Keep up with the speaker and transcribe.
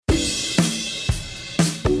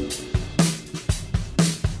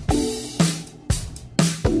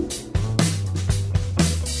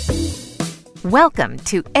Welcome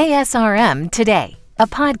to ASRM Today, a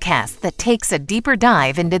podcast that takes a deeper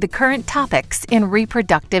dive into the current topics in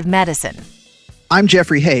reproductive medicine. I'm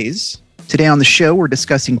Jeffrey Hayes. Today on the show, we're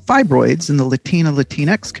discussing fibroids in the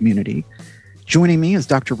Latinx community. Joining me is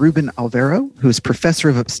Dr. Ruben Alvaro, who is professor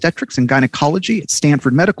of obstetrics and gynecology at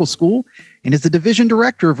Stanford Medical School and is the division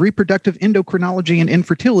director of reproductive endocrinology and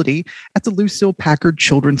infertility at the Lucile Packard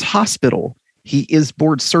Children's Hospital. He is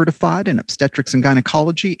board certified in obstetrics and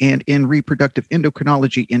gynecology and in reproductive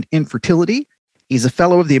endocrinology and infertility. He's a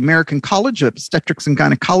fellow of the American College of Obstetrics and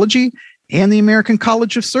Gynecology and the American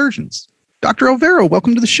College of Surgeons. Dr. Alvaro,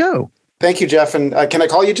 welcome to the show. Thank you, Jeff. And can I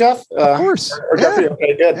call you Jeff? Of course. Or Jeffrey?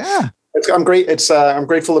 Okay, good. Yeah. I'm great. I'm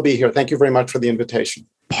grateful to be here. Thank you very much for the invitation.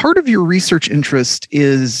 Part of your research interest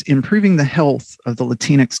is improving the health of the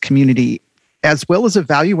Latinx community, as well as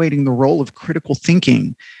evaluating the role of critical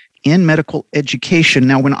thinking in medical education.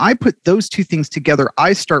 Now, when I put those two things together,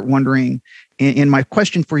 I start wondering, and my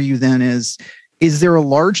question for you then is there a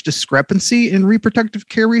large discrepancy in reproductive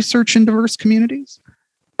care research in diverse communities?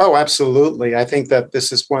 Oh, absolutely. I think that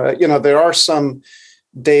this is one, there are some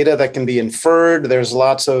data that can be inferred. There's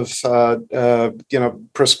lots of,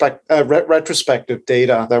 retrospective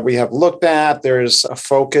data that we have looked at. There's a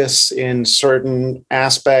focus in certain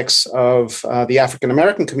aspects of the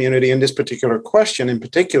African-American community in this particular question in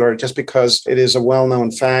particular, just because it is a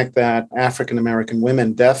well-known fact that African-American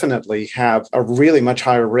women definitely have a really much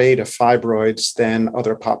higher rate of fibroids than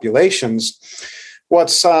other populations.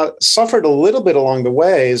 What's suffered a little bit along the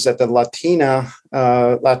way is that the Latinx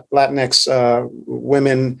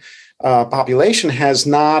women population has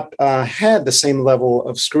not had the same level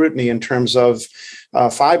of scrutiny in terms of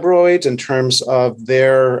fibroids, in terms of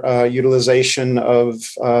their utilization of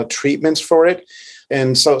treatments for it.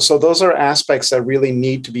 And so those are aspects that really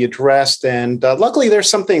need to be addressed. And luckily, there's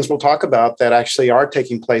some things we'll talk about that actually are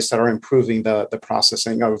taking place that are improving the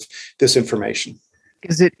processing of this information.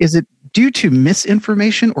 Is it due to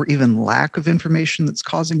misinformation or even lack of information that's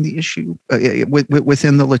causing the issue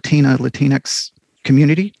within the Latinx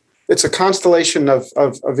community? It's a constellation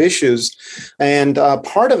of issues. And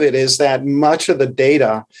part of it is that much of the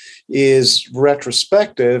data is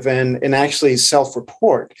retrospective and actually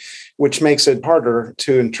self-report, which makes it harder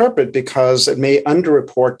to interpret because it may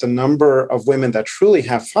underreport the number of women that truly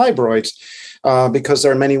have fibroids. Because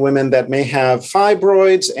there are many women that may have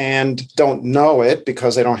fibroids and don't know it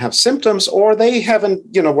because they don't have symptoms, or they haven't,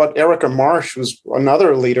 what Erica Marsh, who's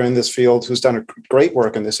another leader in this field, who's done great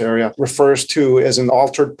work in this area, refers to as an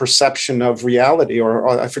altered perception of reality, or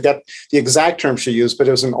I forget the exact term she used, but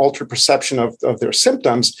it was an altered perception of their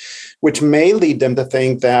symptoms, which may lead them to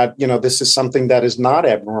think that, this is something that is not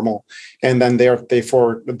abnormal. And then they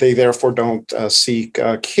therefore don't seek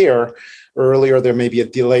care. Earlier, there may be a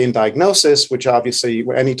delay in diagnosis, which obviously,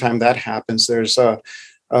 anytime that happens, there's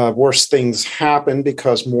worse things happen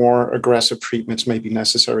because more aggressive treatments may be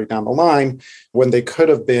necessary down the line when they could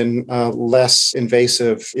have been less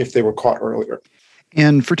invasive if they were caught earlier.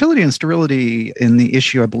 And Fertility and Sterility, in the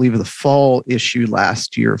issue, I believe, of the fall issue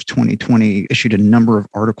last year of 2020, issued a number of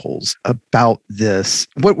articles about this.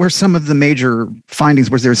 What were some of the major findings?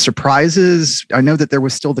 Was there surprises? I know that there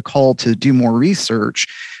was still the call to do more research,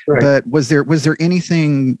 right. But was there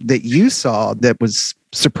anything that you saw that was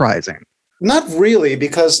surprising? Not really,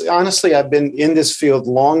 because honestly, I've been in this field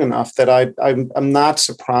long enough that I'm not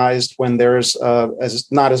surprised when there's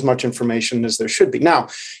not as much information as there should be. Now,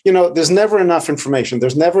 there's never enough information.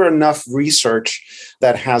 There's never enough research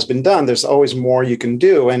that has been done. There's always more you can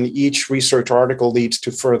do, and each research article leads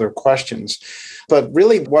to further questions. But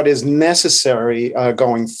really what is necessary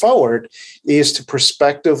going forward is to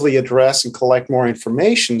prospectively address and collect more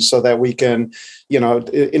information so that we can,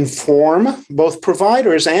 inform both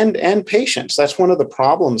providers and patients. That's one of the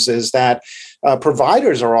problems is that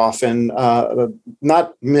providers are often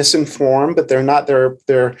not misinformed, but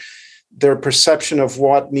their perception of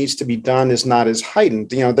what needs to be done is not as heightened.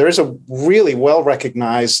 There's a really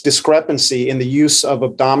well-recognized discrepancy in the use of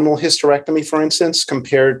abdominal hysterectomy, for instance,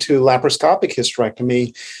 compared to laparoscopic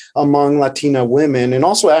hysterectomy among Latina women and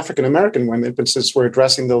also African-American women. But since we're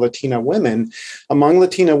addressing the Latina women, among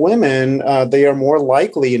Latina women, they are more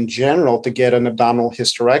likely in general to get an abdominal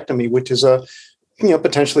hysterectomy, which is a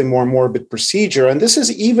potentially more morbid procedure. And this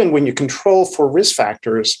is even when you control for risk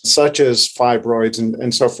factors such as fibroids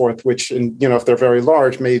and so forth, which, if they're very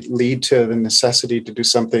large, may lead to the necessity to do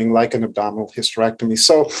something like an abdominal hysterectomy.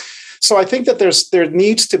 So So I think that there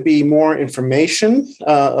needs to be more information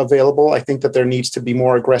available. I think that there needs to be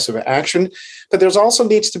more aggressive action, but there's also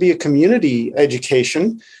needs to be a community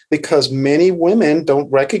education, because many women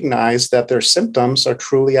don't recognize that their symptoms are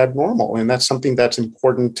truly abnormal. And that's something that's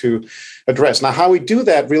important to address. Now, how we do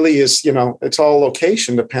that really is, it's all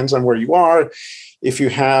location, depends on where you are. If you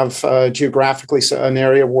have geographically an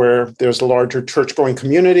area where there's a larger church-going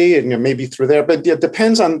community, and maybe through there, but it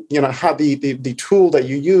depends on how the tool that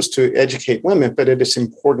you use to educate women. But it is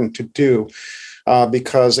important to do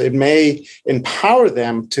because it may empower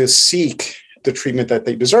them to seek the treatment that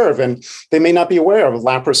they deserve, and they may not be aware of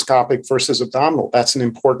laparoscopic versus abdominal. That's an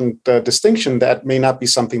important distinction that may not be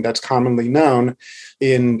something that's commonly known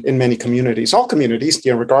in many communities, all communities,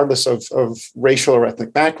 regardless of racial or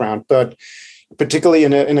ethnic background, but particularly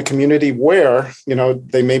in a community where,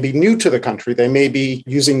 they may be new to the country, they may be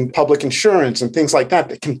using public insurance and things like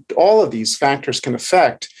that. All of these factors can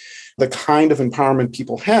affect the kind of empowerment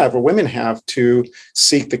people have or women have to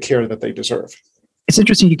seek the care that they deserve. It's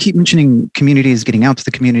interesting. You keep mentioning communities, getting out to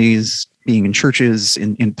the communities, being in churches,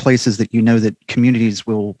 in places that that communities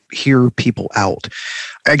will hear people out.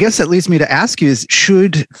 I guess that leads me to ask you is,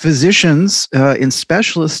 should physicians and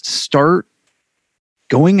specialists start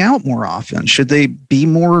going out more often? Should they be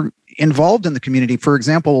more involved in the community? For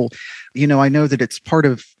example, I know that it's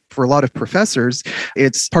for a lot of professors,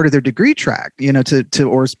 it's part of their degree track,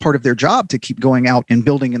 or it's part of their job to keep going out and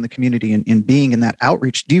building in the community and being in that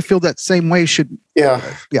outreach. Do you feel that same way should? Yeah.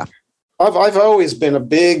 I've always been a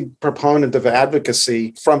big proponent of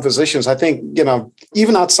advocacy from physicians. I think,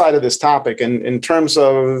 even outside of this topic, and in terms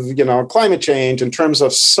of, climate change, in terms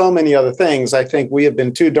of so many other things, I think we have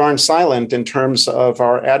been too darn silent in terms of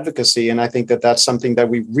our advocacy. And I think that that's something that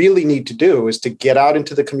we really need to do, is to get out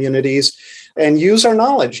into the communities and use our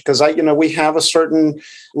knowledge, because we have a certain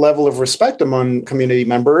level of respect among community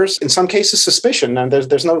members, in some cases suspicion, and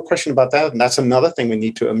there's no question about that, and that's another thing we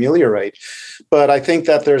need to ameliorate. But I think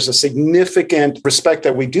that there's a significant respect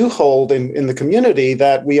that we do hold in the community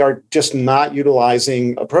that we are just not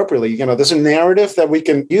utilizing appropriately. There's a narrative that we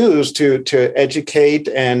can use to educate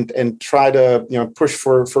and try to push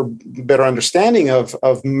for better understanding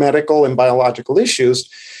of medical and biological issues.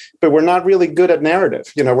 But we're not really good at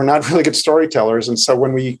narrative. We're not really good storytellers. And so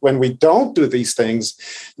when we don't do these things,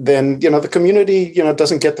 then, the community,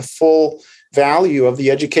 doesn't get the full value of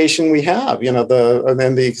the education we have,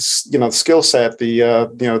 the skill set,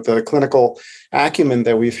 the clinical acumen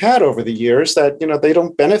that we've had over the years that, they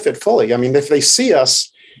don't benefit fully. I mean, if they see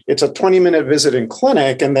us, it's a 20-minute visit in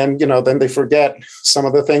clinic, and then, then they forget some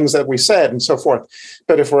of the things that we said and so forth.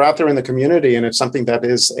 But if we're out there in the community and it's something that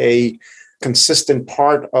is a consistent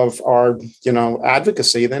part of our,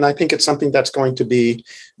 advocacy, then I think it's something that's going to be,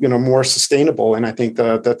 more sustainable. And I think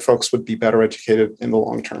that folks would be better educated in the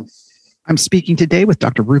long term. I'm speaking today with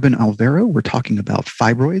Dr. Ruben Alvaro. We're talking about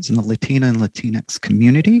fibroids in the Latina and Latinx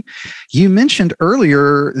community. You mentioned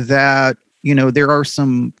earlier that, there are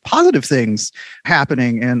some positive things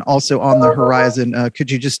happening and also on the horizon. Could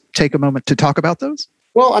you just take a moment to talk about those?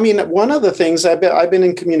 Well, I mean, one of the things I've been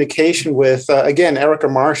in communication with, again, Erica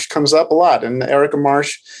Marsh comes up a lot, and Erica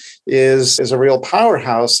Marsh is a real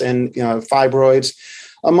powerhouse in fibroids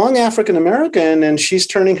among African American, and she's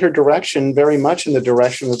turning her direction very much in the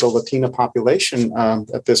direction of the Latina population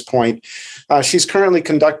at this point. She's currently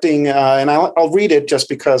conducting, and I'll read it just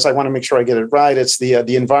because I want to make sure I get it right. It's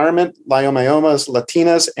the Environment, Leiomyomas,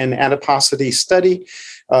 Latinas, and Adiposity Study,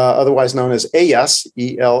 otherwise known as ELLAS,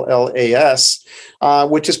 ELLAS,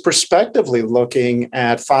 which is prospectively looking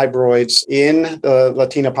at fibroids in the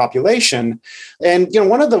Latina population. And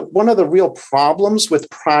one of the real problems with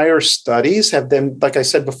prior studies have been, like I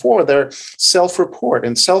said before, they're self-report,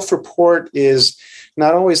 and self-report is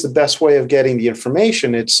not always the best way of getting the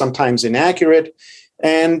information. It's sometimes inaccurate.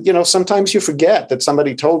 And, sometimes you forget that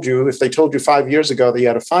somebody told you, if they told you 5 years ago that you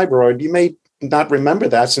had a fibroid, you may not remember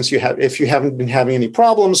that if you haven't been having any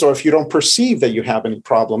problems, or if you don't perceive that you have any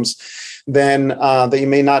problems, then that you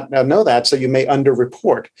may not know that. So you may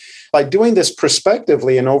underreport. By doing this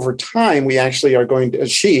prospectively and over time, we actually are going to,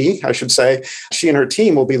 she and her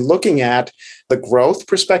team will be looking at the growth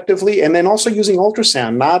prospectively, and then also using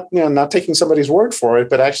ultrasound, not taking somebody's word for it,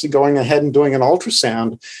 but actually going ahead and doing an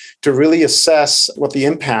ultrasound to really assess what the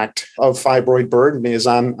impact of fibroid burden is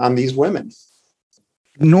on these women.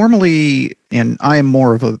 Normally, and I am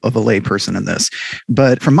more of a lay person in this,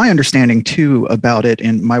 but from my understanding too about it,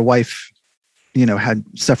 and my wife, had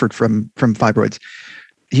suffered from fibroids,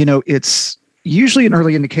 it's usually an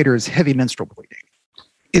early indicator is heavy menstrual bleeding.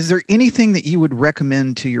 Is there anything that you would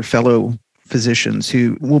recommend to your fellow physicians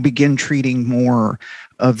who will begin treating more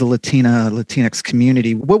of the Latinx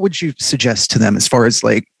community, what would you suggest to them as far as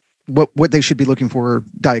like what they should be looking for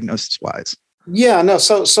diagnosis wise? Yeah, no.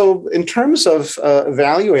 So in terms of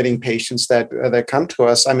evaluating patients that come to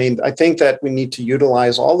us, I mean, I think that we need to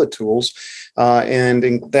utilize all the tools, and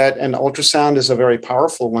ultrasound is a very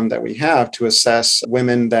powerful one that we have to assess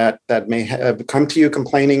women that may have come to you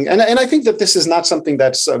complaining. And I think that this is not something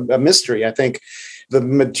that's a mystery. I think the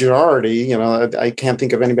majority, I can't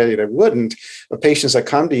think of anybody that wouldn't, of patients that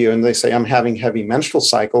come to you and they say, I'm having heavy menstrual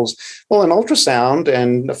cycles. Well, an ultrasound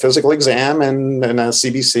and a physical exam and a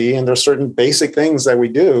CBC, and there's certain basic things that we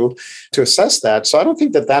do to assess that. So I don't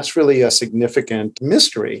think that that's really a significant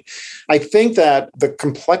mystery. I think that the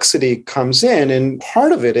complexity comes in, and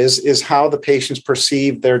part of it is how the patients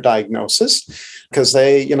perceive their diagnosis. Because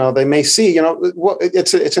they may see,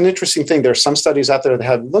 it's an interesting thing. There are some studies out there that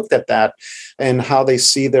have looked at that and how they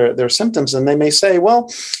see their symptoms. And they may say,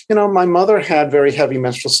 well, my mother had very heavy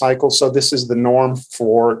menstrual cycles, so this is the norm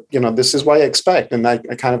for, this is what I expect. And I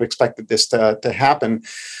kind of expected this to happen.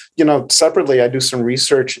 Separately, I do some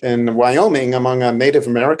research in Wyoming among a Native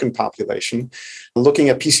American population, looking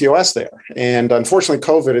at PCOS there. And unfortunately,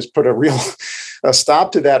 COVID has put a real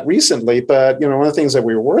stop to that recently. But, one of the things that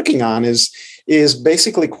we were working on is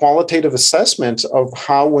basically qualitative assessments of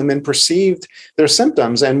how women perceived their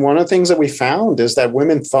symptoms. And one of the things that we found is that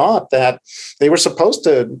women thought that they were supposed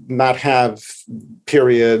to not have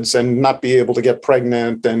periods and not be able to get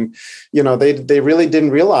pregnant. And, they really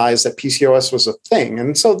didn't realize that PCOS was a thing.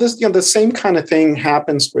 And so this, the same kind of thing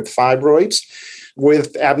happens with fibroids,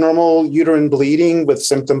 with abnormal uterine bleeding, with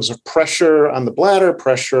symptoms of pressure on the bladder,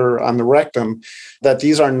 pressure on the rectum, that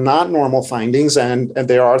these are not normal findings, and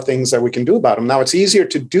there are things that we can do about them. Now, it's easier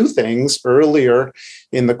to do things earlier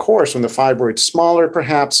in the course when the fibroid's smaller,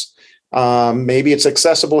 perhaps. Maybe it's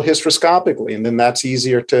accessible hysteroscopically, and then that's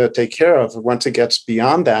easier to take care of. Once it gets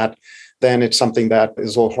beyond that, then it's something that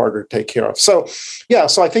is a little harder to take care of. So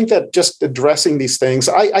I think that just addressing these things,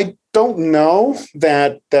 I don't know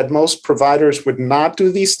that most providers would not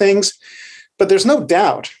do these things, but there's no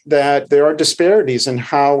doubt that there are disparities in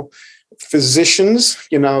how physicians,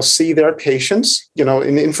 see their patients,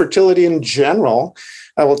 in infertility in general.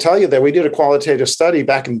 I will tell you that we did a qualitative study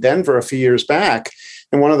back in Denver a few years back.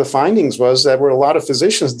 And one of the findings was that a lot of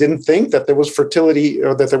physicians didn't think that there was fertility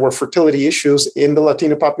or that there were fertility issues in the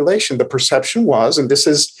Latino population. The perception was, and this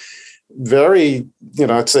is very,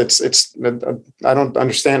 it's I don't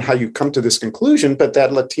understand how you come to this conclusion, but that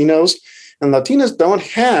Latinos and Latinas don't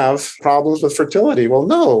have problems with fertility. Well,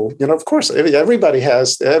 no, of course, every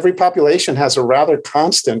population has a rather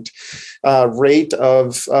constant rate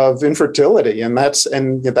of infertility, and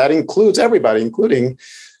that includes everybody, including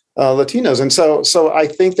Latinos. And so I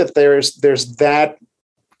think that there's that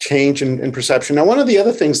change in perception. Now, one of the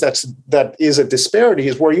other things that is a disparity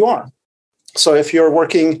is where you are. So if you're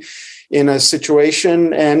working in a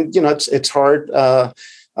situation and, it's hard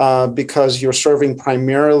because you're serving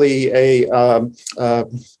primarily a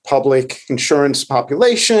public insurance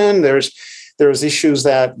population, there's issues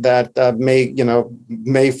that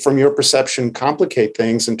may, from your perception, complicate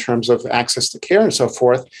things in terms of access to care and so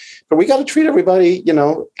forth. But we got to treat everybody,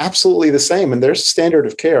 absolutely the same. And there's a standard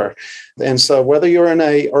of care. And so whether you're in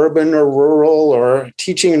a urban or rural or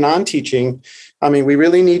teaching or non-teaching, I mean, we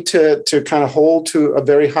really need to kind of hold to a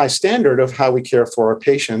very high standard of how we care for our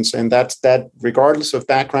patients. And that's that regardless of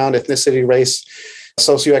background, ethnicity, race,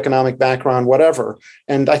 socioeconomic background, whatever.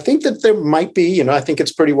 And I think that there might be, I think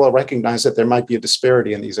it's pretty well recognized that there might be a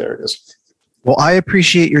disparity in these areas. Well, I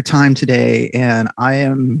appreciate your time today, and I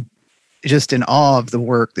am just in awe of the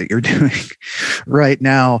work that you're doing right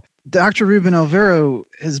now. Dr. Ruben Alvaro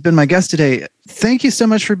has been my guest today. Thank you so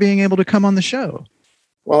much for being able to come on the show.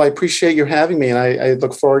 Well, I appreciate you having me, and I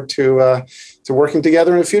look forward to working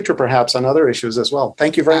together in the future, perhaps on other issues as well.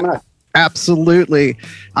 Thank you very much. Absolutely.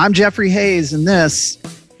 I'm Jeffrey Hayes, and this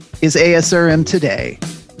is ASRM Today.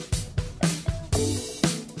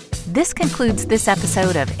 This concludes this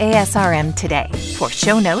episode of ASRM Today. For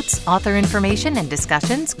show notes, author information, and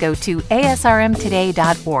discussions, go to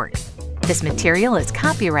asrmtoday.org. This material is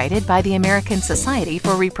copyrighted by the American Society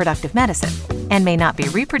for Reproductive Medicine and may not be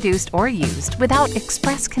reproduced or used without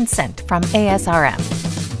express consent from ASRM.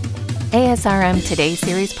 ASRM Today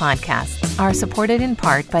series podcasts are supported in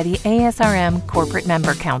part by the ASRM Corporate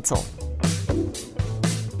Member Council.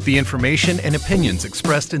 The information and opinions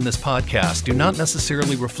expressed in this podcast do not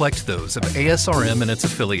necessarily reflect those of ASRM and its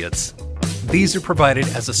affiliates. These are provided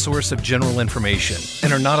as a source of general information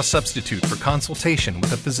and are not a substitute for consultation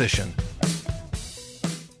with a physician.